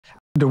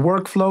The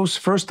workflows,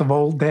 first of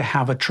all, they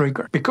have a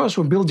trigger. Because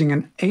we're building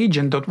an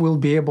agent that will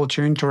be able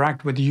to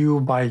interact with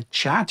you by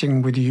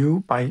chatting with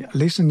you, by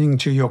listening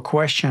to your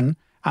question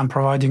and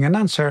providing an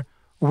answer,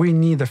 we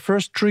need the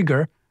first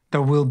trigger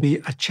that will be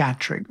a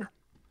chat trigger.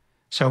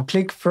 So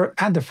click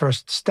at the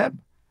first step,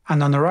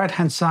 and on the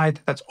right-hand side,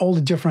 that's all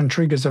the different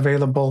triggers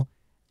available,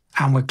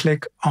 and we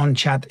click on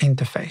Chat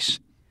Interface.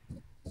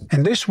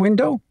 In this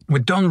window, we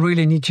don't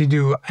really need to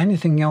do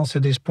anything else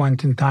at this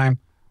point in time.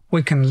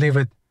 We can leave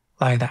it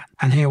like that.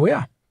 And here we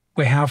are.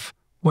 We have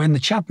when the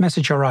chat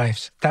message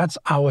arrives, that's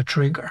our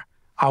trigger.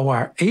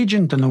 Our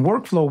agent and the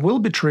workflow will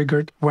be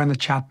triggered when the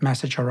chat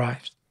message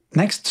arrives.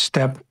 Next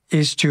step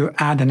is to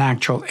add an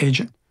actual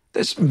agent.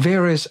 There's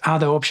various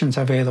other options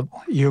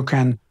available. You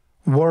can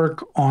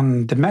work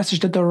on the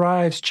message that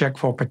arrives, check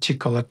for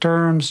particular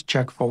terms,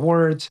 check for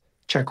words,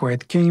 check where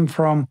it came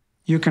from.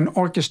 You can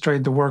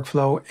orchestrate the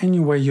workflow any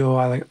way you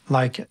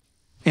like it.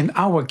 In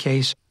our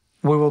case,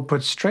 we will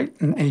put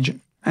straight an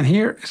agent. And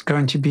here is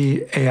going to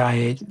be AI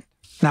agent.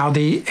 Now,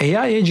 the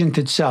AI agent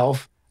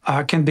itself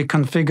can be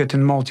configured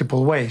in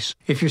multiple ways.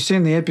 If you've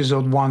seen the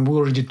episode 1, we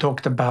already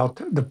talked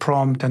about the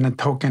prompt and the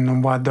token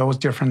and what those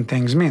different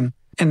things mean.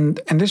 In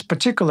this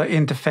particular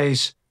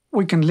interface,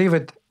 we can leave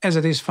it as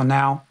it is for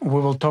now.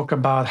 We will talk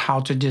about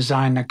how to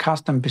design a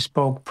custom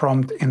bespoke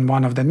prompt in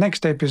one of the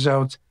next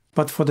episodes,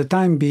 but for the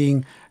time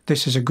being,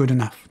 this is good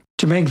enough.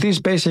 To make this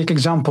basic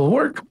example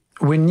work,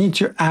 we need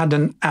to add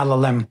an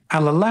LLM.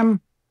 LLM,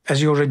 as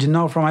you already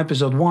know from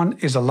episode 1,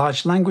 is a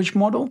large language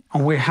model,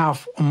 and we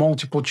have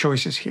multiple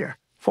choices here.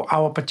 For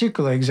our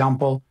particular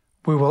example,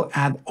 we will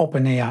add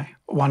OpenAI,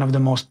 one of the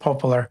most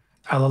popular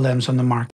LLMs on the market.